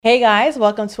Hey guys,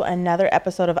 welcome to another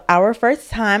episode of Our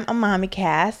First Time a Mommy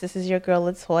Cast. This is your girl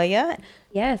Latoya.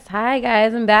 Yes, hi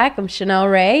guys, I'm back. I'm Chanel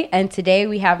Ray, and today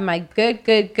we have my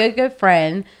good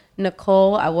friend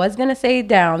Nicole. I was gonna say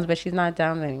Downs, but she's not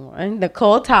Downs anymore.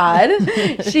 Nicole Todd.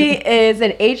 She is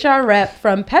an HR rep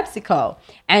from Pepsico,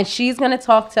 and she's gonna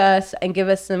talk to us and give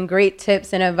us some great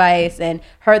tips and advice and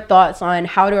her thoughts on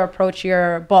how to approach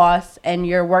your boss and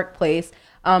your workplace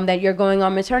that you're going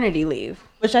on maternity leave.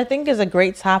 Which I think is a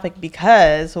great topic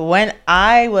because when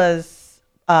I found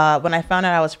out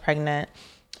I was pregnant,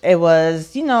 it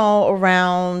was,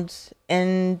 around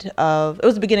it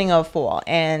was the beginning of fall.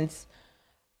 And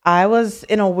I was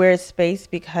in a weird space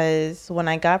because when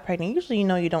I got pregnant, usually,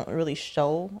 you don't really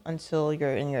show until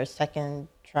you're in your second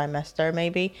trimester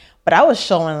maybe. But I was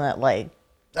showing at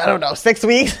 6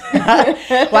 weeks.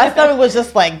 My stomach was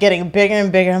just getting bigger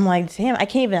and bigger. I'm like, damn, I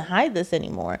can't even hide this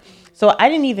anymore. So I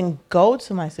didn't even go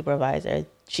to my supervisor.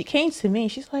 She came to me.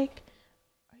 She's like,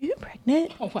 are you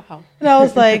pregnant? Oh, wow. And I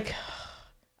was like,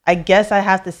 I guess I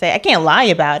have to say, I can't lie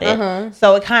about it. Uh-huh.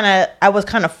 So I was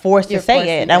kind of forced to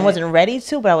say it. I wasn't ready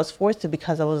to, but I was forced to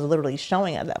because I was literally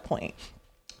showing at that point.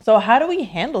 So how do we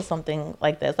handle something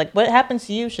like this? What happened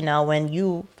to you, Chanel, when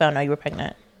you found out you were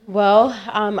pregnant? Well,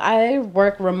 I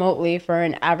work remotely for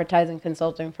an advertising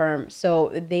consulting firm, so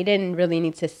they didn't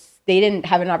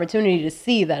have an opportunity to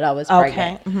see that I was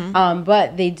pregnant. Okay. Mm-hmm.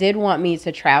 But they did want me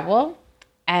to travel,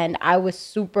 and I was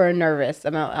super nervous.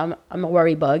 I'm a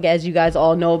worry bug, as you guys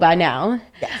all know by now.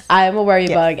 Yes. I am a worry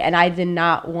bug, and I did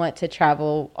not want to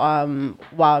travel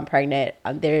while I'm pregnant.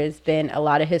 There's been a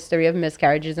lot of history of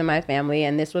miscarriages in my family,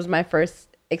 and this was my first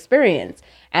experience,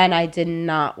 and I did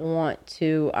not want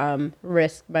to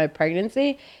risk my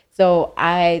pregnancy. So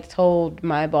I told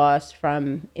my boss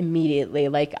from immediately,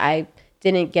 I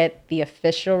didn't get the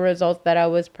official results that I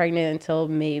was pregnant until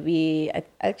maybe,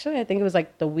 I think it was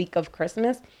the week of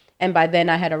Christmas. And by then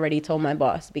I had already told my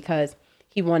boss because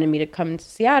he wanted me to come to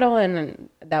Seattle, and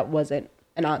that wasn't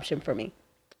an option for me.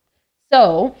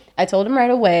 So I told him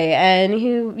right away, and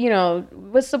he,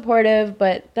 was supportive,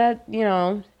 but that,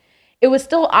 it was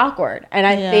still awkward. And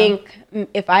I think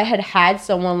if I had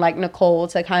someone like Nicole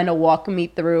to kind of walk me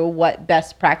through what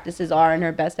best practices are and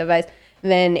her best advice,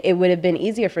 then it would have been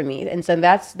easier for me. And so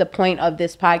that's the point of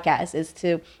this podcast, is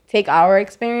to take our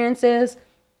experiences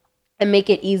and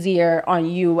make it easier on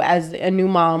you as a new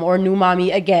mom or new mommy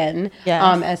again,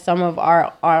 as some of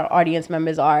our audience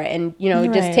members are. And,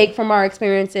 just take from our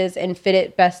experiences and fit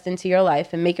it best into your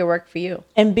life and make it work for you.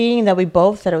 And being that we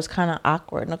both said it was kind of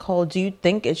awkward, Nicole, do you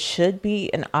think it should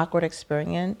be an awkward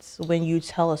experience when you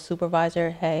tell a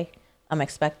supervisor, hey, I'm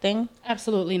expecting?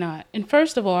 Absolutely not. And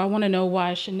first of all, I want to know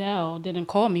why Chanel didn't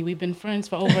call me. We've been friends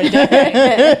for over a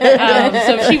decade.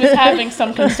 So if she was having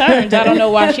some concerns, I don't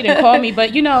know why she didn't call me.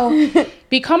 But,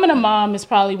 becoming a mom is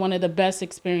probably one of the best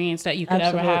experiences that you could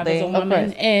ever have as a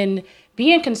woman. And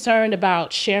being concerned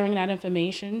about sharing that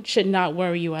information should not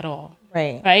worry you at all.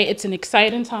 Right. It's an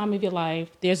exciting time of your life.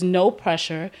 There's no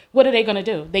pressure. What are they going to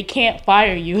do? They can't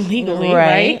fire you legally,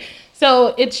 right?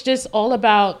 So it's just all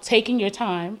about taking your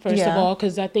time, first of all,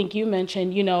 because I think you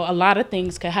mentioned, a lot of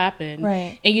things could happen.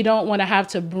 Right. And you don't want to have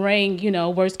to bring,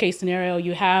 worst case scenario,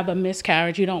 you have a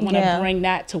miscarriage. You don't want to bring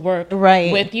that to work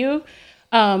with you.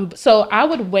 So I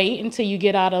would wait until you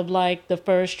get out of the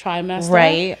first trimester.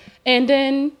 Right. And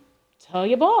then tell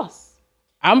your boss,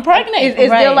 I'm pregnant. Is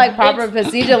there proper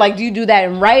procedure? Do you do that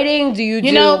in writing? Do you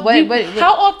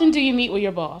how often do you meet with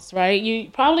your boss, right? You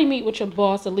probably meet with your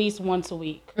boss at least once a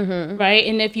week, right?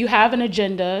 And if you have an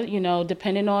agenda,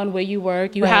 depending on where you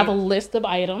work, you have a list of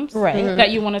items that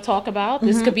you want to talk about.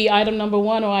 This could be item number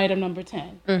 1 or item number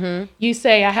 10. You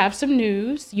say, I have some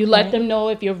news. You let them know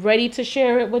if you're ready to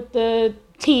share it with the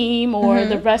team or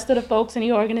the rest of the folks in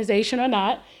the organization or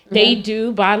not. They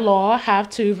do, by law, have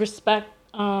to respect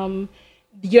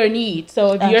your needs.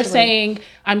 So if you're saying,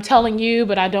 I'm telling you,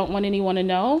 but I don't want anyone to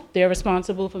know, they're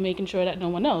responsible for making sure that no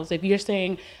one knows. If you're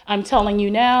saying, I'm telling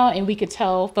you now, and we could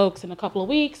tell folks in a couple of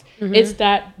weeks, it's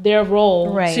that their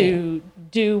role to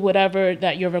do whatever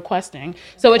that you're requesting.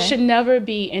 So it should never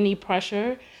be any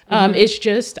pressure. It's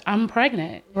just, I'm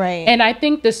pregnant. Right. And I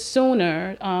think the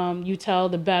sooner you tell,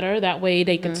 the better. That way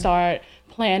they could start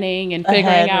planning and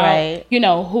figuring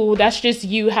out, who. That's just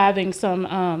you having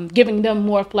some, giving them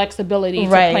more flexibility to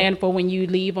plan for when you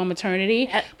leave on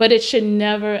maternity. But it should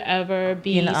never, ever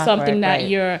be something that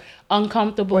you're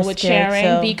uncomfortable with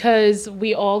sharing, because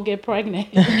we all get pregnant.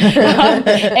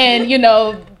 And,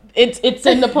 it's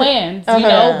in the plans,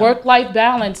 work-life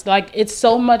balance. It's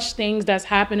so much things that's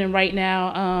happening right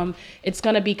now. It's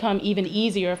going to become even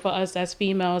easier for us as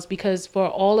females, because for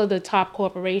all of the top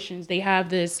corporations, they have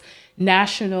this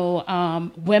national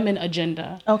women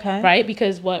agenda. Okay. Right?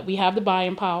 Because we have the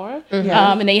buying power,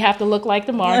 and they have to look like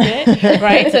the market,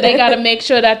 right? So they got to make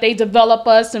sure that they develop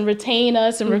us and retain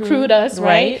us and recruit us,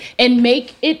 right? And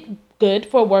make it good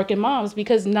for working moms,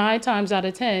 because 9 times out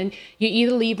of 10, you're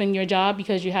either leaving your job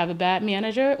because you have a bad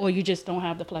manager or you just don't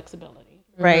have the flexibility.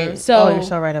 Right. So you're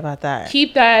so right about that.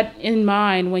 Keep that in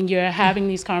mind when you're having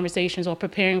these conversations or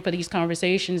preparing for these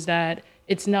conversations, that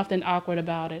it's nothing awkward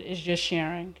about it. It's just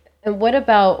sharing. And what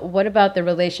about the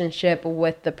relationship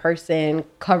with the person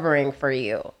covering for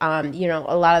you? You know,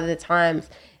 a lot of the times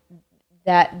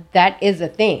that is a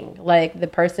thing. Like the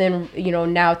person, you know,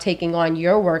 now taking on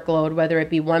your workload, whether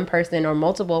it be one person or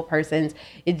multiple persons,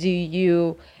 do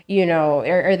you know,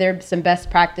 are there some best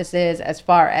practices as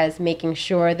far as making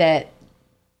sure that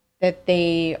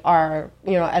they are,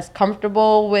 you know, as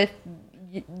comfortable with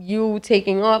you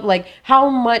taking on? Like, how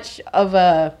much of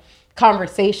a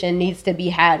conversation needs to be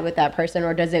had with that person,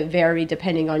 or does it vary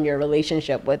depending on your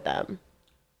relationship with them?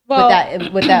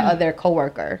 Well, with that other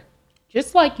coworker?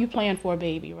 Just like you plan for a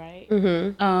baby, right?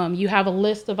 Mm-hmm. You have a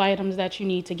list of items that you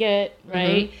need to get,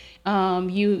 right? Mm-hmm.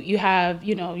 You have,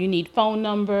 you know, you need phone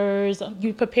numbers.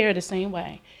 You prepare the same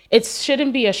way. It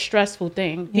shouldn't be a stressful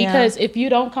thing, because if you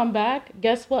don't come back,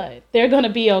 guess what? They're going to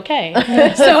be okay.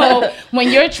 So when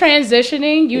you're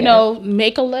transitioning, you know,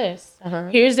 make a list.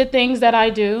 Here's the things that I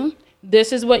do.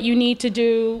 This is what you need to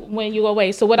do when you go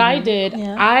away. So what I did,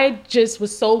 I just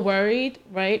was so worried,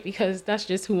 right? Because that's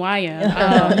just who I am.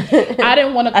 I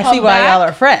didn't want to come back. I see why y'all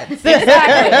are friends.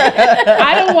 Exactly.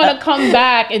 I didn't want to come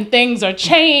back and things are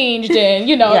changed, and,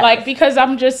 you know, like, because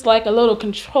I'm just like a little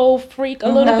control freak a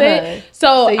little bit.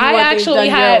 So I actually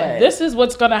had, this is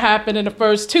what's going to happen in the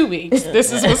first 2 weeks.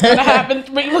 This is what's going to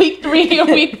happen week 3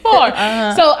 and week 4.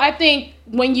 So I think,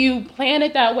 when you plan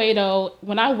it that way, though,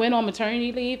 when I went on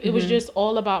maternity leave, it was just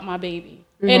all about my baby.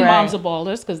 And Moms are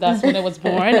Ballers, because that's when it was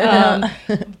born,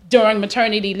 during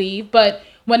maternity leave. But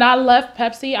when I left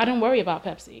Pepsi, I didn't worry about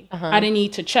Pepsi. I didn't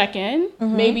need to check in,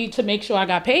 maybe to make sure I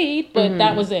got paid, but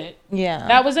that was it. Yeah.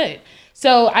 That was it.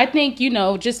 So I think, you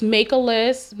know, just make a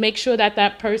list, make sure that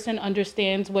that person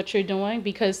understands what you're doing,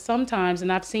 because sometimes,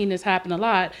 and I've seen this happen a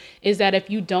lot, is that if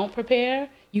you don't prepare,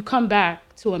 you come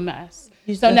back to a mess.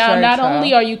 So now not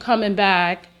only are you coming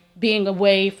back being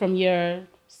away from your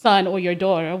son or your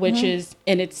daughter, which is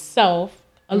in itself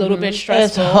a little bit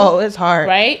stressful. It's hard.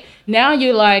 Right? Now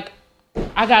you're like,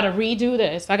 I got to redo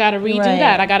this. I got to redo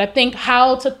that. I got to think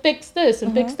how to fix this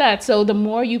and fix that. So the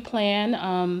more you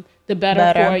plan, the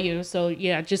better for you. So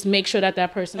yeah, just make sure that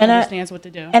that person understands what to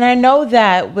do. And I know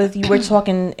that with you, we're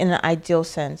talking in an ideal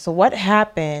sense. So what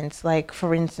happens, like,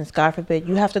 for instance, God forbid,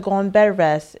 you have to go on bed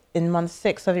rest in month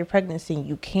 6 of your pregnancy.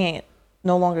 You can't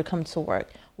no longer come to work.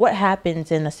 What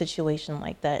happens in a situation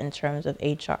like that in terms of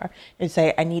HR? And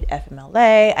say, I need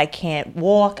FMLA. I can't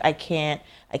walk. I can't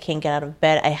get out of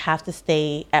bed. I have to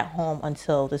stay at home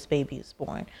until this baby is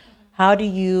born. How do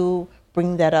you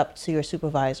bring that up to your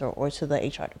supervisor or to the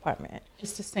HR department?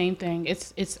 It's the same thing.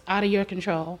 It's out of your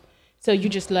control. So you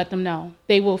just let them know.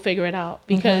 They will figure it out,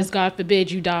 because God forbid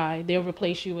you die, they'll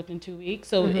replace you within 2 weeks.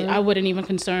 So I wouldn't even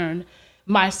concern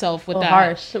myself with that.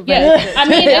 Harsh. Yeah, I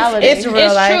mean, it's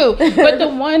true. But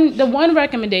the one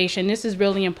recommendation, this is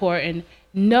really important.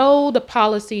 Know the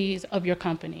policies of your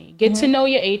company. Get to know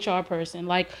your HR person.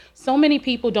 Like, so many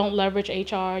people don't leverage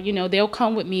HR. You know, they'll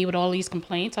come with me with all these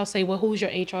complaints. I'll say, well, who's your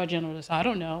HR generalist? I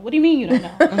don't know. What do you mean you don't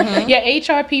know? Your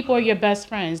HR people are your best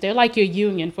friends. They're like your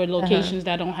union for locations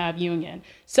that don't have union.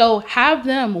 So have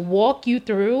them walk you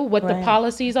through what the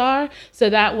policies are. So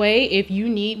that way, if you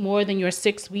need more than your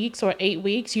 6 weeks or 8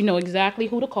 weeks, you know exactly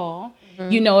who to call.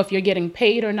 You know if you're getting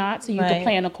paid or not, so you can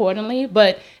plan accordingly.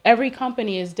 But every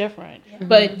company is different.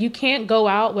 But you can't go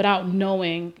out without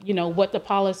knowing, you know, what the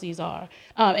policies are.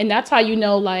 And that's how you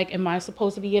know, like, am I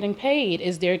supposed to be getting paid?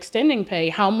 Is there extending pay?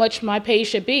 How much my pay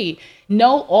should be?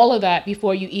 Know all of that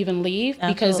before you even leave,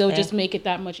 because it'll just make it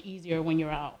that much easier when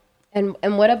you're out.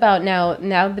 And what about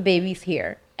now the baby's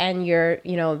here and you're,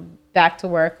 you know, back to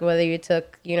work, whether you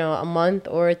took, you know, a month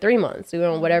or 3 months, you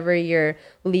know, whatever your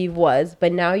leave was,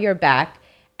 but now you're back.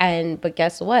 But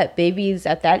guess what? Babies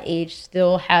at that age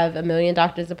still have a million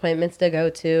doctor's appointments to go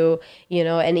to, you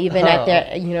know, and even at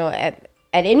their, you know, at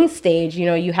any stage, you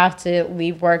know, you have to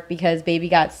leave work because baby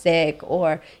got sick,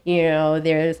 or, you know,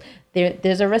 there's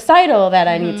a recital that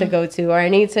I need to go to, or I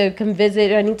need to come visit,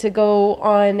 or I need to go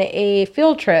on a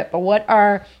field trip, or what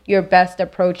are your best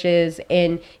approaches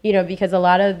in, you know, because a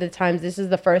lot of the times this is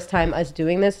the first time us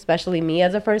doing this, especially me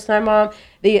as a first-time mom.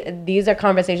 These are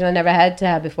conversations I never had to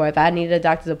have before. If I needed a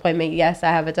doctor's appointment, yes,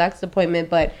 I have a doctor's appointment,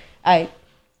 but I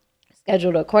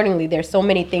scheduled accordingly. There's so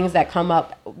many things that come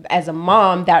up as a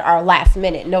mom that are last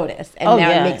minute notice. And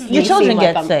it makes your children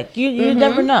get sick. You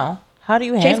never know. How do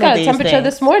you handle these James got a temperature things?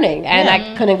 this morning, and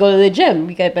I couldn't go to the gym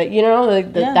but you know,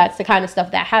 that's the kind of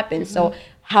stuff that happens. So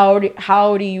how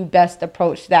do you best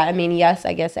approach that? I mean, yes,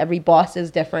 I guess every boss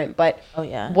is different, but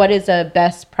what is a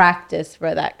best practice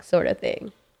for that sort of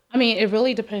thing? I mean, it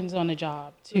really depends on the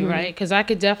job too, right? Because I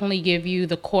could definitely give you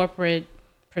the corporate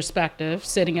perspective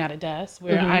sitting at a desk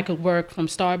where I could work from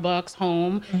Starbucks,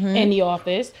 home, in the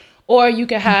office. Or you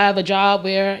could have a job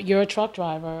where you're a truck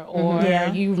driver or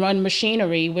you run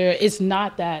machinery where it's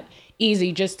not that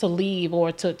easy just to leave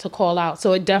or to call out.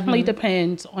 So it definitely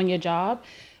depends on your job.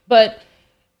 But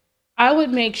I would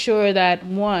make sure that,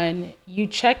 one, you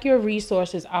check your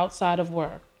resources outside of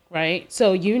work, right?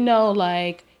 So you know,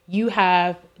 like, you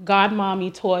have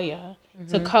Godmommy Toya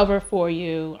to cover for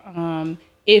you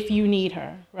if you need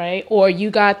her, right? Or you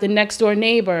got the next door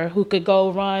neighbor who could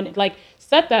go run, like,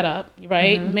 set that up,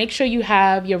 right? Make sure you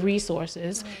have your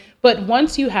resources. But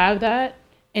once you have that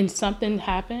and something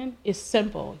happened, it's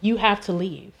simple. You have to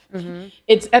leave.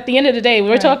 It's at the end of the day,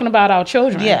 we're talking about our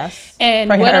children. Yes. And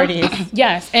priorities.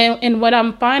 And what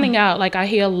I'm finding out, like, I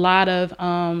hear a lot of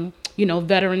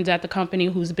veterans at the company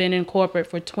who's been in corporate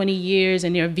for 20 years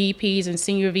and they're VPs and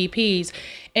senior VPs.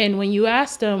 And when you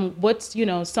ask them what's,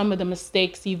 some of the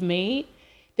mistakes you've made,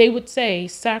 they would say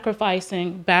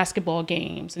sacrificing basketball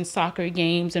games and soccer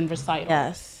games and recitals.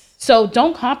 Yes. So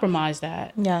don't compromise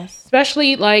that. Yes.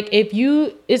 Especially like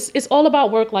it's all about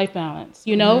work-life balance.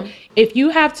 If you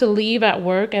have to leave at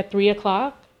work at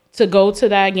 3:00 to go to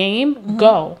that game,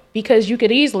 go, because you could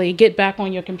easily get back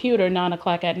on your computer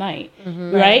 9:00 at night,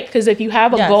 right? Because if you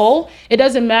have a goal, it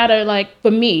doesn't matter. Like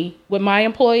for me, with my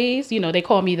employees, they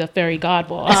call me the fairy god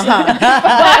boss.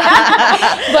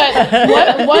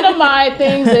 But one of my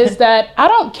things is that I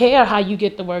don't care how you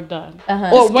get the work done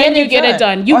or when you get it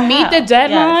done. You meet the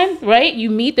deadline, right? You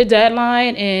meet the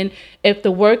deadline, and if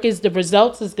the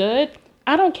results is good,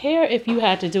 I don't care if you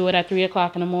had to do it at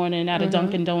 3:00 in the morning at a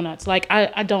Dunkin' Donuts. Like,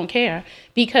 I don't care,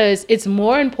 because it's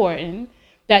more important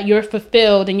that you're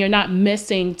fulfilled and you're not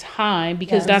missing time,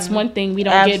 because that's one thing we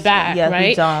don't get back,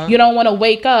 right? You don't want to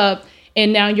wake up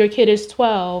and now your kid is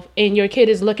 12 and your kid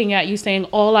is looking at you saying,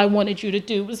 all I wanted you to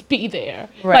do was be there.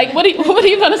 Right. Like, what are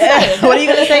you going to say? What are you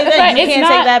going to say then? Right. You can't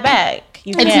take that back.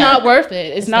 It's not worth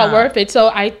it. It's not worth it.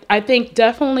 So I think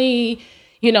definitely,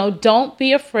 don't be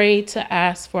afraid to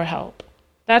ask for help.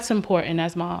 That's important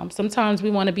as moms. Sometimes we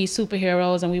want to be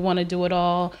superheroes and we want to do it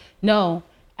all. No,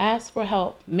 ask for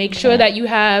help. Make sure that you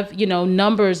have,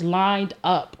 numbers lined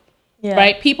up,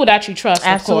 right? People that you trust,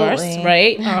 Absolutely. Of course,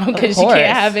 right? Because you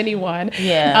can't have anyone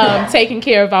taking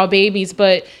care of our babies.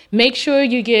 But make sure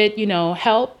you get,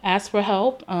 help, ask for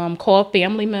help, call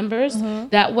family members.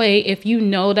 That way, if you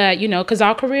know that, because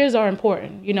our careers are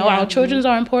important. Our children's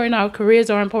are important. Our careers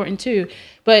are important too.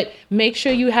 But make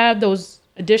sure you have those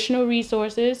additional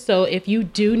resources. So if you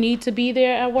do need to be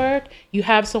there at work, you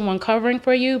have someone covering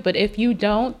for you. But if you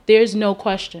don't, there's no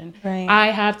question. Right. I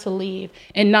have to leave.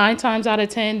 And 9 times out of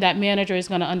 10, that manager is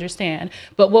going to understand.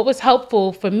 But what was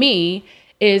helpful for me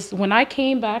is when I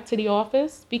came back to the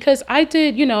office, because I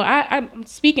did, I'm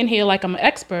speaking here like I'm an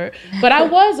expert, but I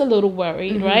was a little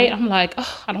worried, right? I'm like,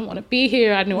 oh, I don't want to be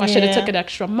here. I knew I should have took an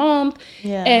extra month.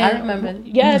 Yeah, and I remember.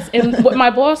 Yes, and what my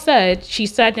boss said, she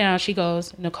sat down, she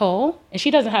goes, Nicole, and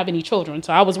she doesn't have any children,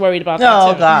 so I was worried about that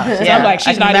too. Oh, gosh, so I'm like,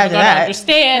 she's not even going to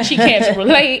understand. She can't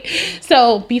relate.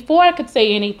 So before I could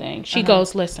say anything, she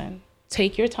goes, listen,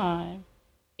 take your time.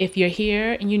 If you're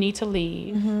here and you need to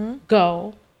leave,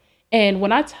 go. And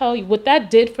when I tell you what that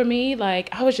did for me, like,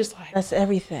 I was just like, that's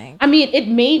everything. I mean, it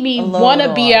made me want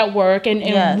to be at work and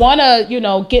want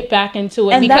to, get back into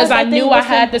it, and because I knew I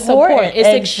had the support. It's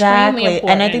extremely important.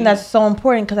 And I think that's so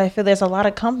important, because I feel there's a lot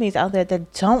of companies out there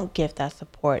that don't give that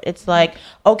support. It's like,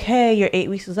 okay, your 8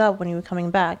 weeks is up, when are you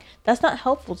coming back? That's not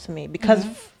helpful to me, because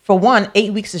for one,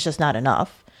 8 weeks is just not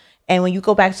enough. And when you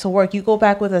go back to work, you go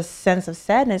back with a sense of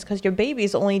sadness, because your baby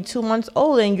is only 2 months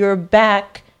old and you're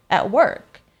back at work.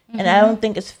 And I don't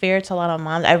think it's fair to a lot of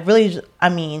moms. I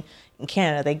mean, in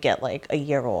Canada, they get like a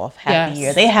year off, half a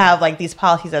year. They have like these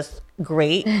policies that's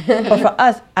great. But for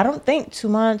us, I don't think 2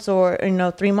 months or,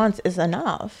 3 months is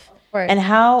enough. Right. And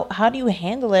how do you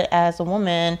handle it as a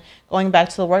woman going back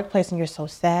to the workplace and you're so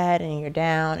sad and you're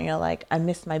down and you're like, I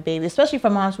miss my baby, especially for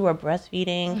moms who are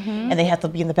breastfeeding and they have to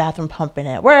be in the bathroom pumping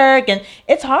at work, and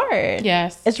it's hard.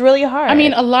 Yes. It's really hard. I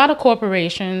mean, a lot of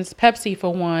corporations, Pepsi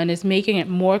for one, is making it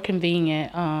more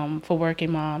convenient for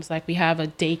working moms. Like, we have a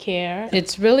daycare.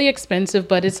 It's really expensive,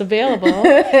 but it's available,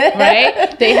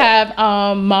 right? They have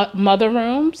mother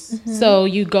rooms. So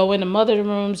you go into mother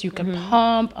rooms, you can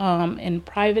pump in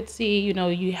privacy, you know,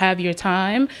 you have your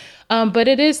time. But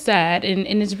it is sad,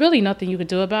 and there's really nothing you could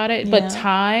do about it. But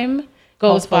time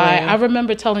goes by. I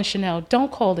remember telling Chanel,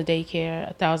 don't call the daycare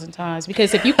 1,000 times,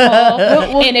 because if you call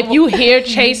and if you hear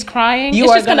Chase crying,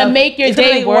 it's just going to make your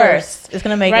day worse. It's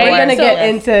going to make it worse. We're going to get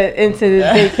into the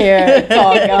daycare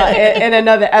talk in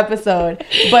another episode.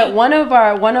 But one of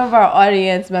our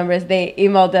audience members, they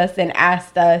emailed us and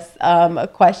asked us a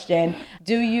question.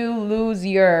 Do you lose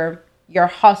your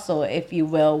hustle, if you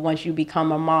will, once you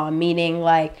become a mom? Meaning,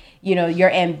 like, you know, your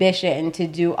ambition to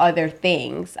do other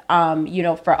things. You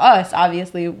know, for us,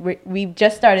 obviously, we've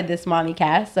just started this Mommy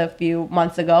Cast a few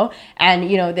months ago, and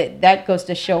you know that goes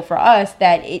to show for us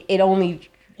that it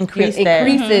only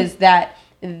increases that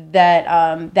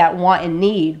want and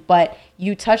need. But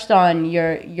you touched on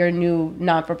your new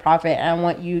non-for-profit, and I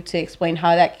want you to explain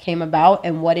how that came about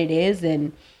and what it is,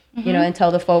 and you know, and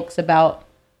tell the folks about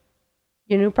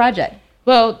your new project.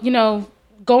 Well, you know,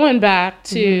 going back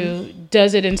to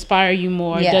does it inspire you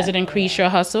more? Yeah. Does it increase your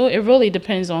hustle? It really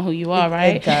depends on who you are,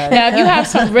 right? It does. Now, if you have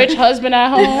some rich husband at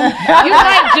home, you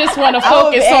might just want to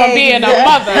focus on being a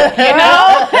mother, you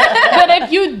know? But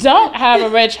if you don't have a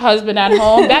rich husband at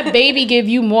home, that baby give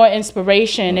you more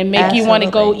inspiration and make you want to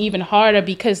go even harder,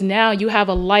 because now you have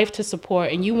a life to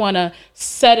support and you want to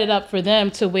set it up for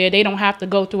them to where they don't have to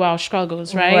go through our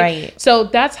struggles, right? So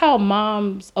that's how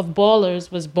Moms of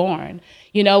Ballers was born.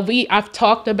 You know, I've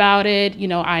talked about it, you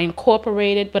know, I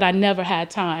incorporated, but I never had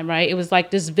time, right? It was like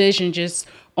this vision just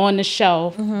on the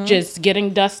shelf, just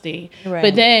getting dusty. Right.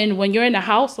 But then when you're in the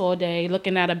house all day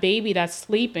looking at a baby that's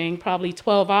sleeping probably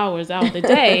 12 hours out of the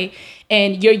day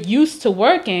and you're used to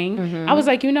working, I was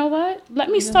like, you know what? Let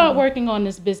me start working on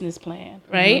this business plan,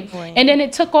 right? And then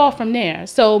it took off from there.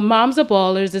 So Moms of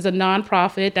Ballers is a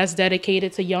nonprofit that's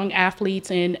dedicated to young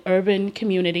athletes in urban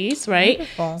communities, right?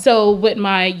 Wonderful. So with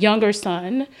my younger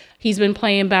son, he's been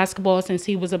playing basketball since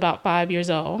he was about 5 years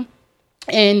old.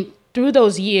 And through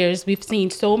those years, we've seen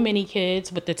so many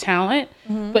kids with the talent,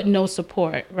 but no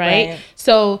support, right?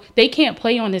 So they can't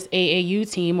play on this AAU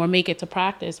team or make it to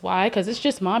practice. Why? Because it's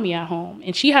just mommy at home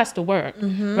and she has to work,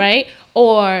 right?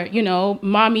 Or, you know,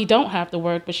 mommy don't have to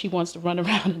work, but she wants to run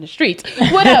around in the streets,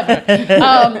 whatever.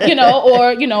 You know,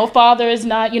 or, you know, father is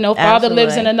not, you know, father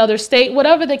lives in another state,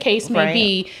 whatever the case may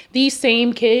be. These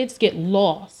same kids get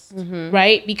lost.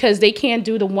 Right? Because they can't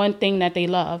do the one thing that they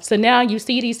love. So now you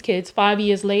see these kids 5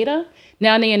 years later,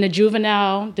 now they're in the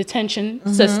juvenile detention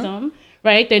system,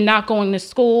 right? They're not going to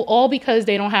school, all because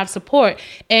they don't have support.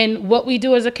 And what we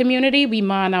do as a community, we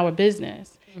mind our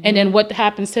business. And then what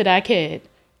happens to that kid?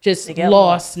 Just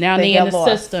lost. Now they're in the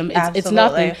system. It's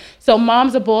nothing. So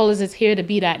Moms of Ballers is here to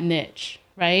be that niche,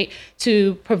 right?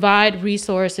 To provide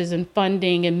resources and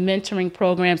funding and mentoring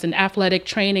programs and athletic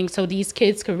training so these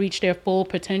kids could reach their full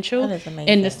potential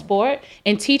in the sport,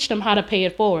 and teach them how to pay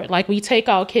it forward. Like, we take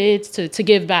our kids to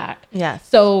give back. Yes.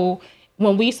 So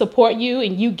when we support you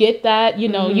and you get that, you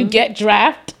know, you get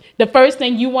drafted, the first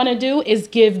thing you want to do is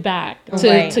give back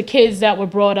to kids that were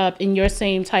brought up in your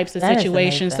same types of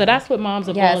situations. So that's what Moms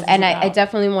of Ballers is and about. I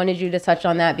definitely wanted you to touch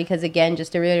on that, because again,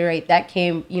 just to reiterate, that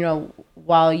came, you know,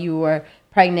 while you were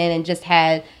pregnant and just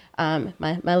had my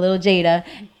little Jada,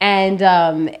 and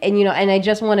you know, and I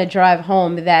just want to drive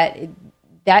home that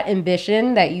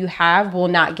ambition that you have will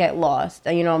not get lost.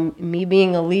 You know, me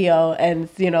being a Leo and,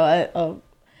 you know,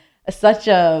 such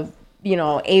a, you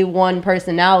know, A1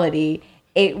 personality,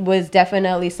 it was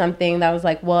definitely something that was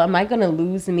like, well, am I going to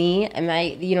lose me? Am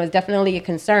I, you know, it's definitely a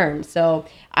concern. So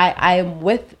I'm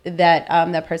with that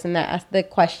that person that asked the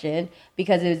question,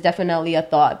 because it was definitely a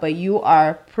thought. But you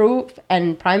are proof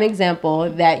and prime example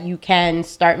that you can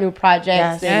start new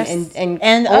projects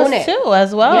and own us it too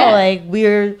as well. Yeah. Like,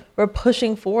 we're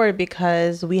pushing forward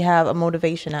because we have a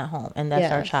motivation at home, and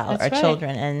that's our child, our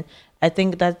children. And I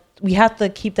think that we have to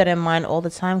keep that in mind all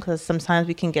the time, because sometimes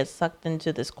we can get sucked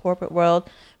into this corporate world.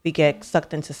 We get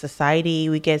sucked into society.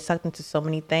 We get sucked into so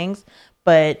many things.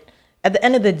 But at the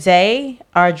end of the day,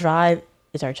 our drive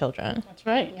is our children. That's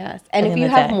right. Yes. And if you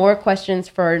have more questions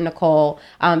for Nicole,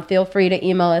 feel free to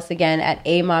email us again at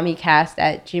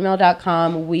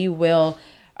amommycast@gmail.com. We will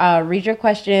read your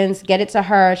questions, get it to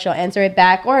her. She'll answer it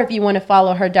back. Or if you want to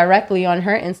follow her directly on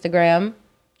her Instagram,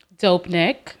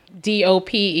 Dopenick,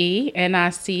 DOPENIC.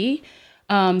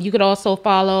 You could also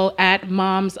follow at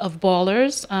Moms of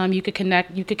Ballers. You could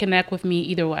connect with me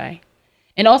either way.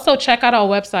 And also check out our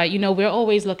website. We're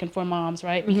always looking for moms,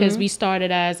 right? Because we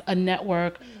started as a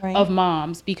network of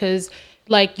moms. Because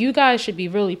you guys should be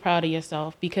really proud of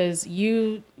yourself, because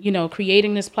you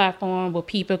creating this platform where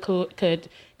people could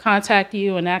contact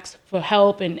you and ask for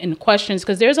help and questions,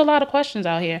 because there's a lot of questions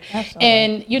out here. Absolutely.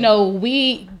 And,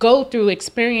 we go through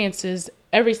experiences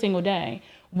every single day.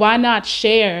 Why not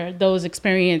share those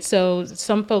experiences so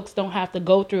some folks don't have to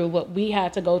go through what we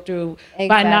had to go through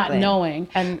by not knowing?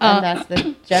 And that's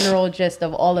the general gist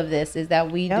of all of this, is that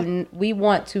we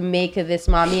want to make this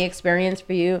mommy experience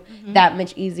for you that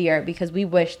much easier, because we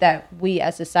wish that we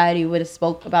as society would have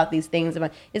spoke about these things.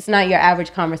 It's not your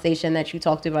average conversation that you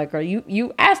talk to about, girl.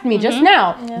 You asked me just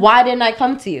now, why didn't I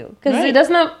come to you? Because it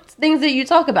doesn't have things that you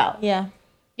talk about. Yeah.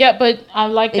 Yeah, but I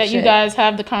like that you guys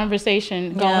have the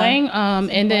conversation going.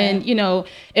 And then,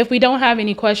 if we don't have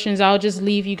any questions, I'll just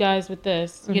leave you guys with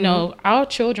this. Our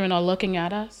children are looking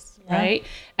at us, right?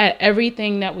 At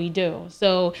everything that we do.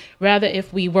 So rather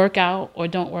if we work out or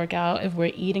don't work out, if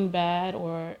we're eating bad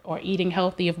or eating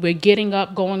healthy, if we're getting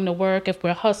up, going to work, if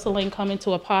we're hustling, coming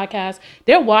to a podcast,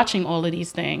 they're watching all of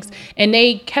these things. And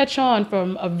they catch on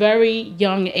from a very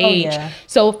young age. Oh, yeah.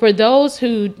 So for those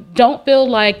who don't feel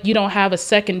like you don't have a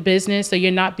second business or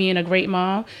you're not being a great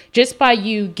mom, just by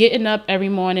you getting up every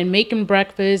morning, making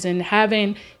breakfast and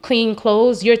having clean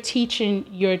clothes, you're teaching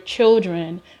your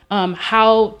children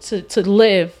how to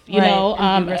live,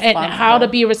 and how to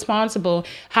be responsible,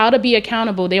 how to be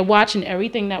accountable. They're watching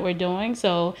everything that we're doing.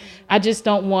 So I just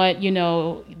don't want,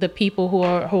 the people who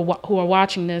are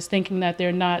watching this thinking that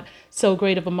they're not so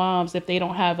great of a moms if they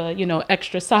don't have a,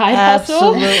 extra side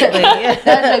hustle. Absolutely.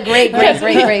 That's a great point.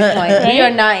 Right? We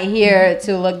are not here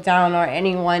to look down on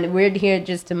anyone. We're here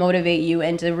just to motivate you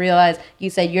and to realize, you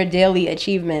said, your daily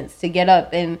achievements. To get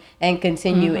up and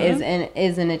continue is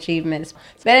an achievement.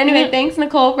 But anyway, thanks,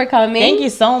 Nicole, for coming. Thank you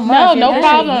so much. No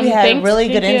problem. You had really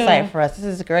good insight for us. This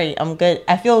is great. I'm good.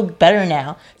 I feel better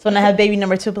now. So when I have baby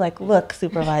number 2, I'll be like, look,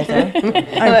 supervisor, I'm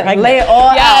pregnant. Lay it all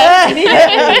out.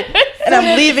 And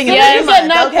I'm leaving in 3 you months, said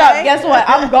not okay? Guess what?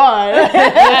 I'm gone.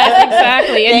 Yes,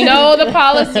 exactly. And know the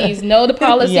policies. Know the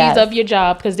policies of your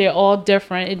job, because they're all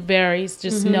different. It varies.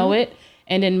 Just know it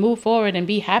and then move forward and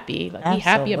be happy. Be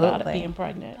happy about it, being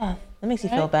pregnant. Oh, that makes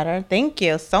me feel better. Thank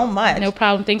you so much. No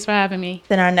problem. Thanks for having me.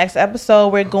 In our next episode,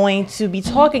 we're going to be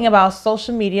talking about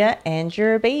social media and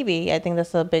your baby. I think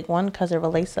that's a big one because it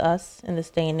relates to us in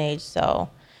this day and age. So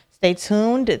stay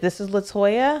tuned. This is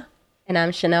Latoya. And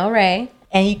I'm Chanel Ray.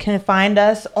 And you can find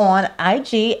us on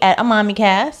IG at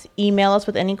AmamiCast. Email us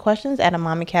with any questions at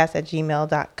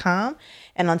amamicast@gmail.com.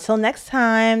 And until next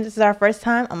time, this is our first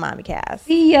time, AmamiCast.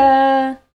 See ya.